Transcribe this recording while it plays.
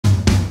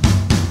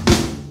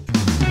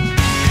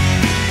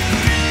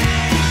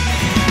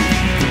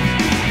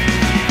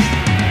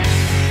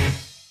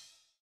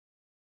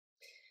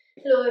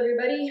Hello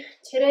everybody,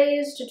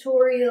 today's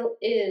tutorial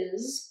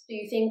is, do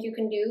you think you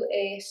can do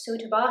a Saut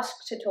De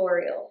Basque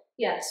tutorial?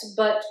 Yes,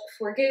 but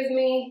forgive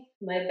me,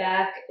 my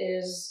back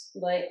is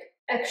like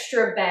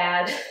extra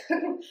bad,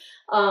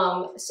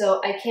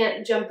 so I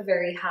can't jump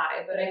very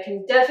high, but I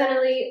can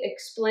definitely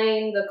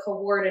explain the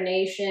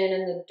coordination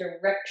and the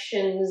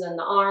directions and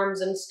the arms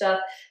and stuff,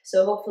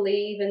 so hopefully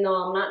even though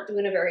I'm not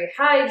doing a very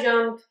high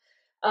jump,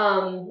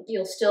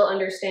 you'll still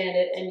understand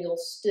it and you'll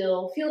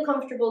still feel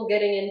comfortable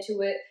getting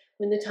into it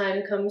when the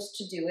time comes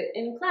to do it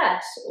in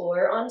class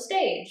or on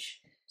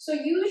stage. So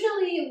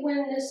usually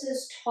when this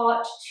is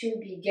taught to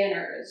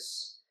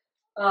beginners,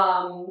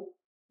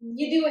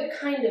 you do it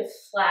kind of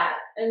flat,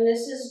 and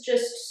this is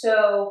just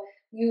so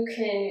you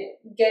can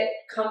get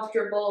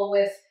comfortable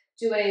with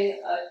doing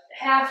a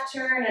half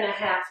turn and a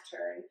half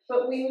turn.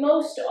 But we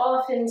most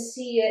often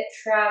see it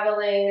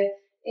traveling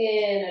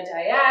in a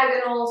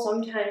diagonal,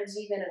 sometimes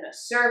even in a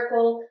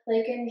circle,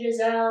 like in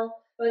Giselle.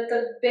 But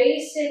the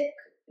basic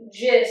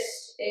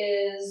gist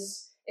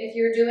is if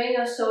you're doing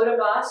a Saut De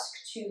Basque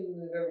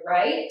to the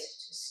right,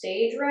 to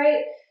stage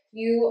right,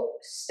 you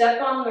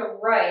step on the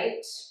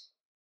right,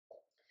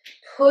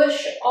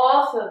 push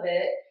off of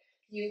it,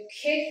 you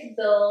kick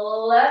the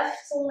left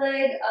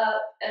leg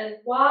up, and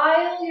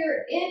while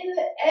you're in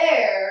the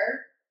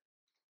air,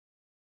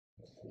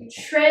 you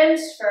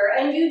transfer,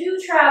 and you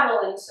do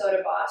travel in Saut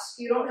De Basque.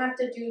 You don't have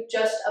to do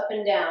just up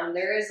and down.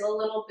 There is a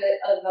little bit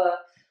of a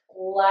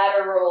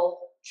lateral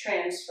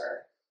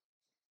transfer.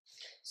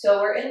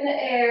 So we're in the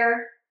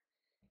air,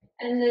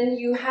 and then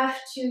you have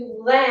to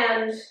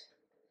land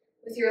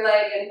with your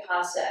leg in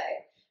passe.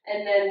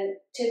 And then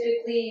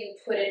typically you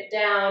put it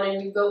down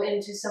and you go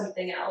into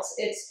something else.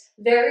 It's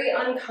very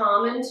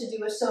uncommon to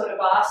do a Saut De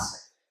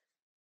Basque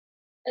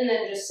and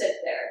then just sit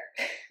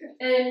there.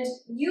 And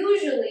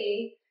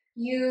usually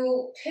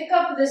you pick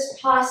up this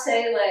passe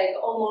leg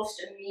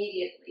almost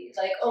immediately.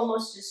 Like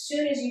almost as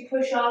soon as you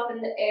push off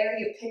in the air,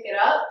 you pick it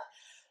up.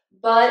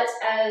 But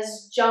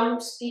as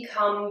jumps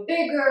become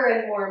bigger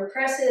and more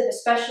impressive,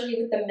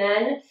 especially with the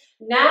men,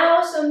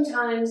 now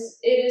sometimes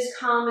it is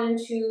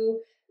common to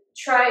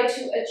try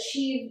to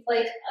achieve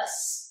like a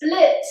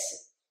split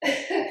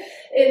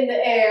in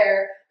the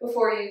air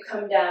before you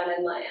come down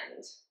and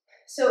land.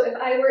 So if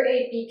I were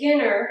a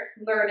beginner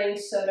learning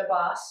Saut De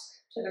Basque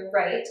to the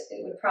right,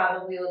 it would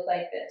probably look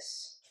like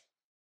this.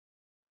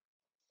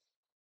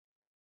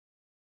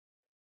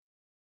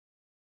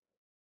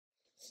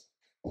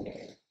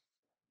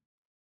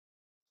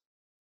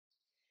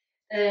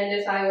 And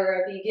if I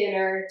were a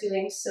beginner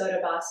doing Saut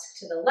De Basque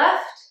to the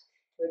left,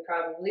 it would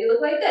probably look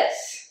like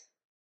this.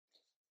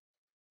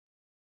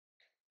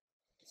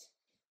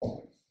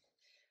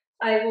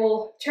 I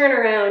will turn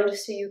around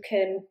so you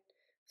can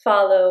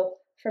follow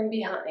from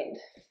behind.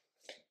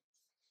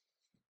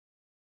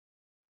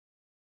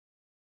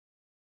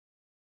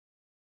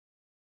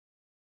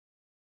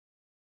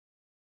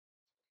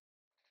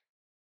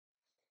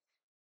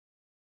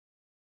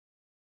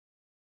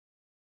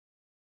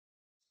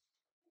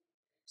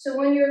 So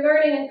when you're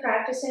learning and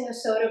practicing a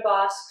Saut De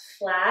Basque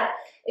flat,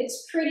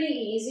 it's pretty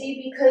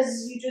easy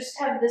because you just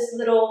have this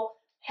little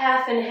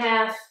half and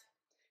half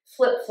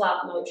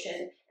flip-flop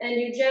motion, and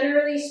you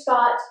generally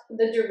spot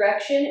the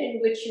direction in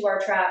which you are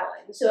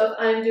traveling. So if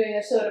I'm doing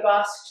a Saut De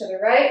Basque to the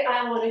right,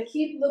 I want to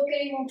keep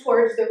looking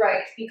towards the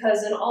right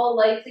because in all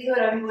likelihood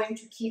I'm going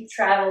to keep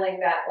traveling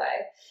that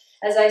way.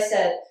 As I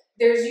said,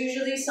 there's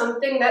usually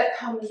something that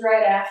comes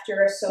right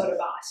after a Saut De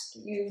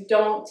Basque. You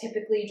don't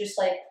typically just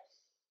like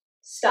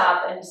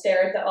stop and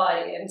stare at the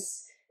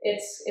audience.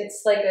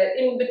 It's like a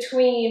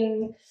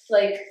in-between,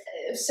 like,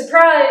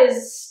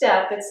 surprise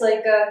step. It's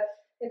like a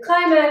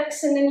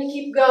climax and then you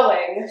keep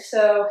going.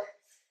 So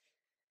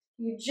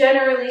you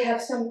generally have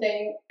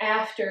something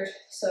after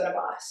Saut De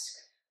Basque.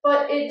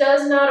 But it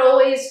does not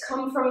always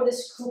come from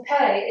this coupe.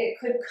 It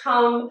could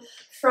come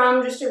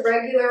from just a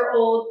regular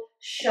old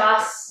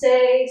chasse,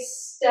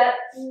 step,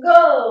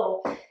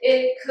 go.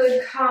 It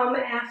could come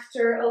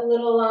after a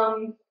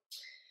little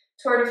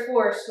tour de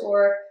force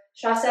or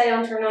chasse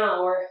internat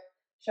or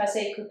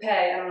chasse coupe.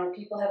 I don't know,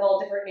 people have all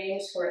different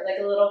names for it, like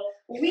a little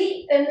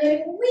wee and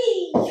then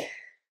wee.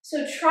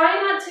 So try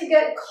not to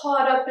get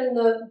caught up in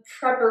the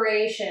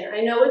preparation. I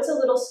know it's a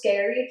little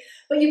scary,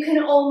 but you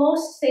can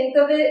almost think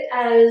of it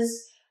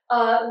as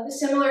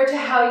similar to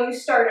how you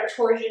start a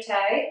tour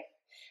jeté.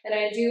 And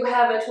I do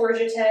have a tour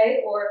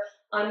jeté or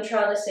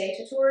entrelacé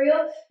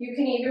tutorial. You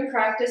can even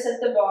practice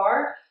at the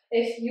bar.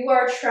 If you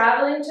are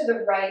traveling to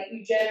the right,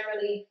 you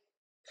generally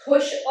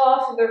push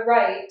off the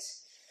right,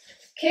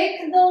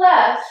 kick the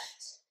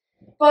left,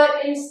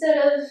 but instead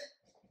of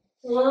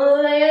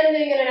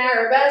landing in an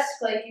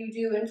arabesque like you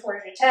do in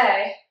tour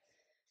jeté,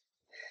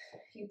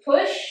 you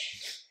push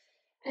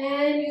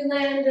and you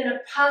land in a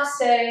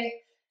passe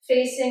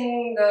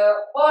facing the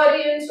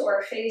audience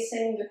or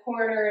facing the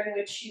corner in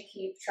which you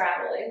keep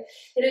traveling.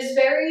 It is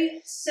very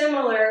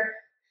similar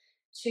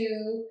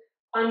to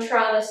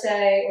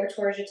entrelacé or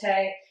tour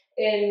jeté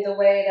in the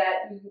way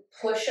that you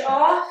push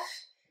off,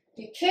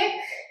 you kick,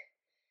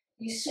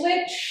 you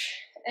switch,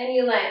 and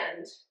you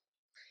land.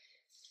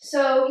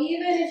 So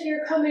even if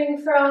you're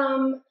coming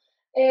from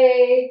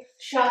a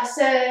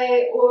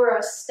chassé or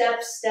a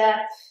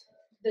step-step,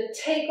 the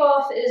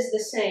takeoff is the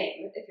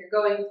same. If you're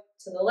going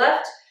to the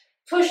left,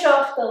 push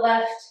off the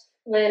left,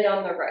 land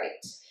on the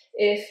right.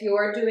 If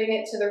you're doing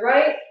it to the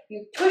right,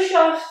 you push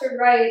off the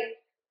right,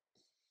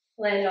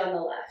 land on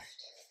the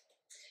left.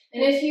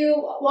 And if you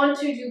want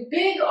to do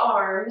big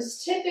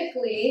arms,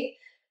 typically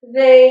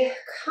they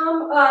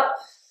come up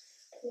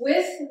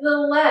with the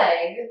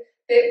leg.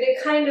 They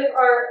kind of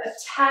are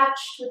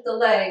attached with the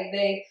leg.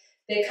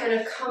 They kind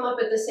of come up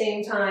at the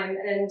same time.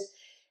 And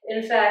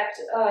in fact,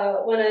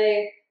 when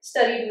I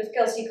studied with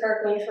Kelsey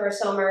Kirkland for a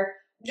summer,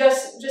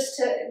 just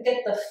to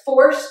get the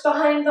force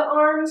behind the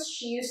arms,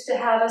 she used to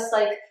have us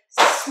like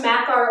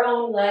smack our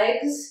own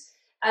legs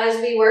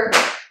as we were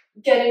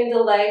getting the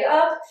leg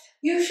up.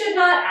 You should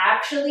not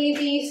actually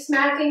be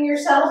smacking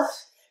yourself,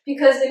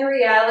 because in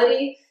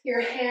reality,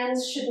 your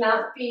hands should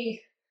not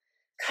be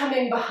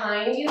coming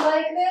behind you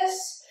like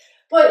this.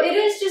 But it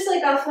is just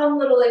like a fun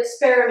little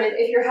experiment.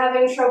 If you're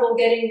having trouble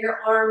getting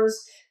your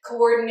arms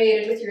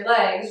coordinated with your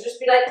legs, just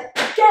be like,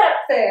 get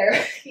up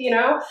there, you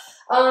know?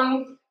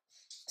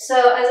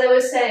 So as I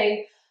was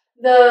saying,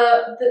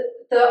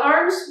 the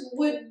arms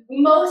would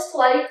most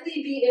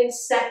likely be in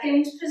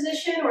second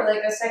position, or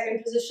like a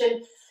second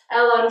position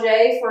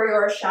allongé for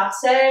your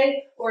chassé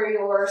or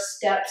your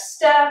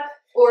step-step,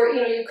 or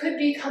you could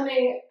be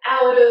coming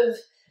out of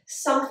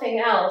something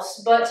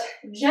else, but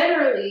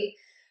generally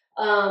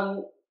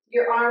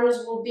your arms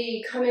will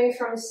be coming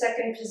from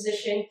second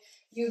position.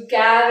 You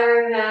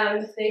gather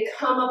them, they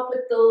come up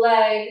with the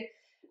leg,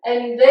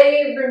 and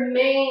they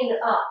remain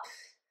up.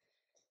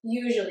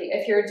 Usually,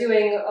 if you're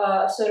doing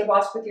a Saut De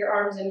Basque with your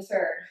arms in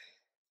third,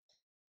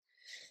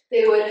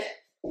 they would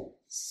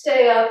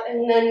stay up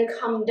and then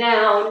come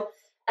down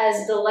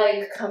as the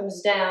leg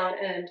comes down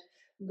and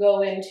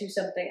go into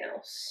something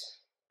else.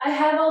 I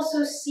have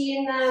also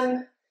seen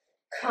them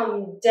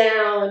come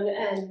down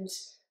and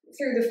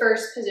through the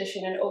first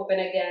position and open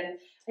again.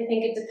 I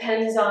think it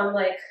depends on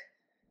like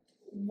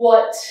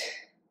what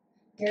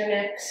your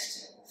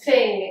next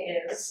thing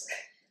is.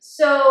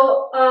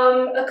 So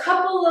a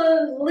couple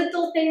of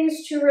little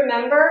things to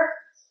remember.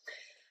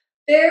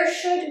 There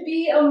should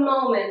be a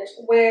moment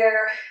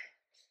where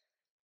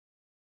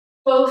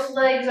both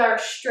legs are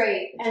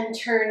straight and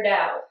turned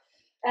out,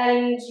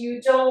 and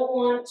you don't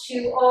want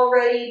to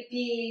already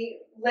be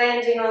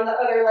landing on the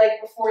other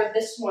leg before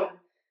this one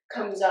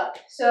comes up.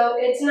 So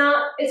it's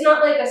not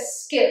like a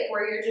skip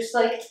where you're just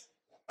like,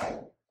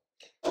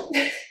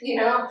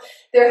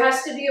 there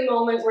has to be a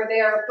moment where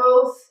they are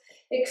both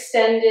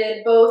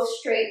extended, both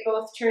straight,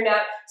 both turned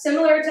out.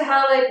 Similar to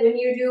how like when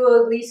you do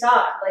a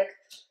glissade, like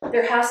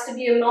there has to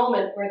be a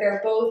moment where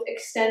they're both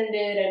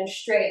extended and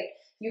straight.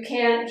 You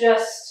can't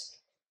just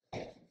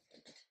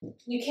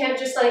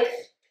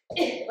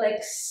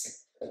like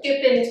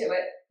skip into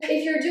it.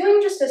 If you're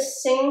doing just a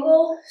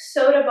single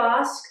Saut De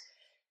Basque,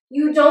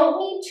 you don't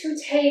need to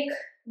take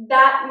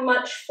that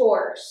much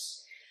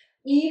force.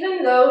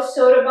 Even though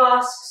Saut De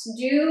Basques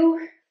do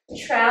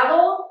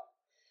travel,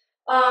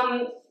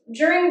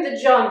 during the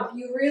jump,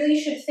 you really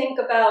should think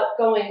about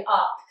going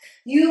up.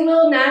 You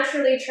will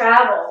naturally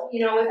travel,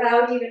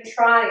 without even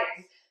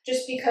trying,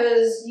 just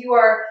because you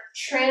are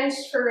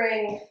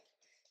transferring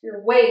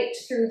your weight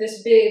through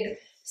this big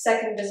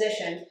second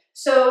position.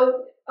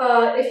 So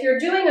if you're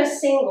doing a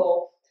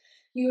single,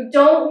 you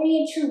don't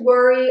need to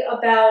worry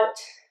about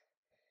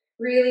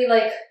really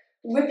like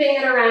whipping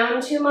it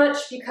around too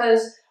much,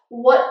 because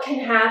what can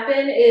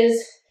happen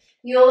is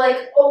you'll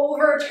like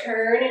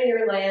overturn in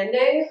your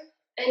landing,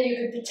 and you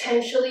could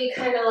potentially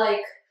kind of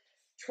like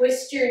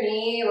twist your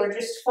knee or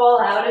just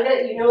fall out of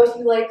it.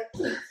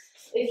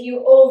 If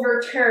you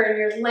overturn,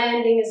 your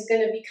landing is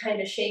going to be kind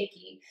of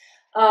shaky.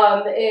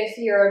 If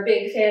you're a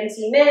big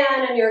fancy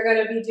man and you're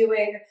going to be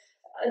doing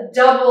a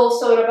double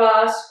Saut De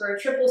Basque or a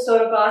triple Saut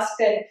De Basque,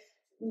 then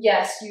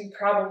yes, you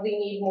probably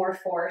need more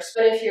force.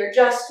 But if you're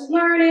just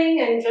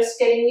learning and just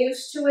getting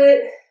used to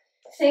it,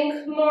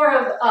 think more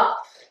of up,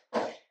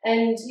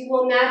 and you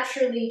will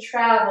naturally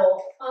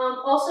travel.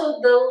 Also,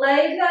 the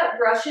leg that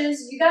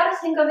brushes, you gotta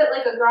think of it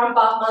like a grand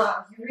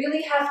battement. You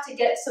really have to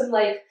get some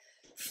like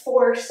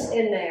force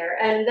in there,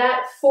 and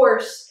that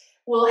force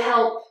will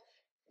help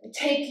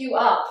take you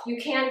up. You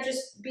can't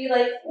just be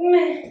like,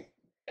 meh.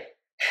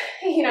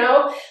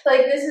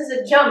 Like this is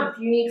a jump.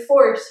 You need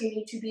force, you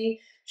need to be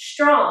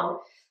strong,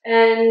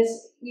 and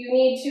you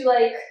need to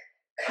like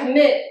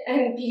commit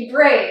and be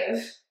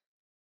brave.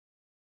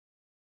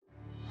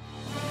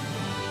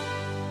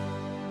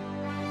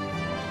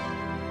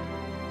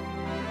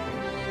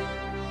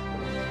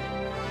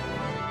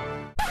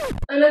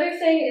 Another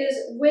thing is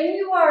when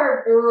you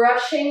are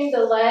brushing the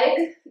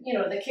leg,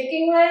 the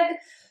kicking leg,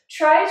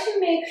 try to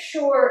make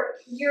sure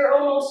you're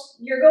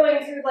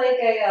going through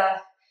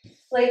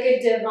like a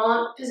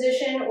devant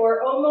position,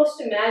 or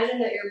almost imagine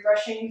that you're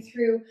brushing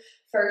through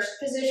first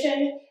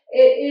position.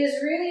 It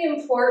is really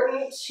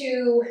important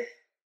to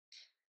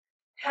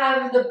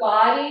have the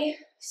body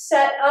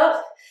set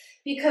up,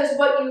 because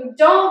what you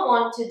don't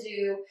want to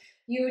do,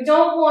 You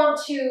don't want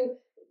to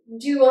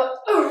do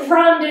a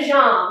rond de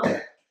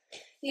jambe.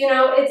 You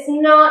know, it's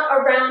not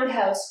a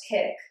roundhouse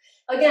kick.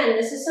 Again,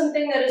 this is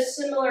something that is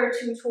similar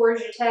to tour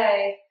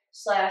jeté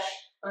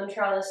 /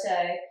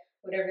 entrelacé,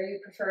 whatever you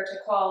prefer to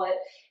call it.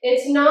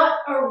 It's not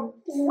a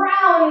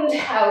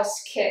roundhouse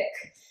kick.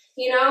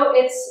 You know,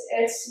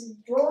 it's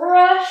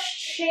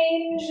brush,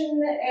 change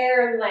in the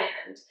air,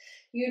 land.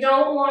 You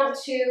don't want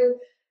to,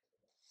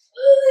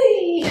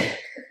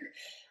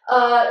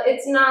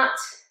 it's not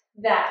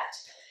that.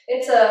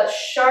 It's a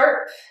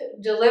sharp,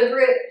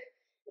 deliberate,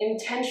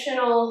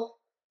 intentional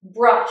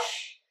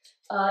brush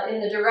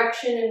in the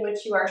direction in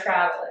which you are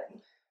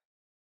traveling.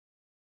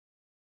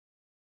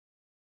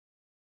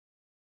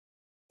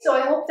 So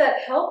I hope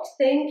that helped.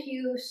 Thank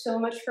you so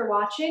much for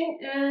watching,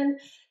 and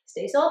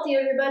stay salty,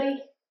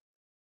 everybody.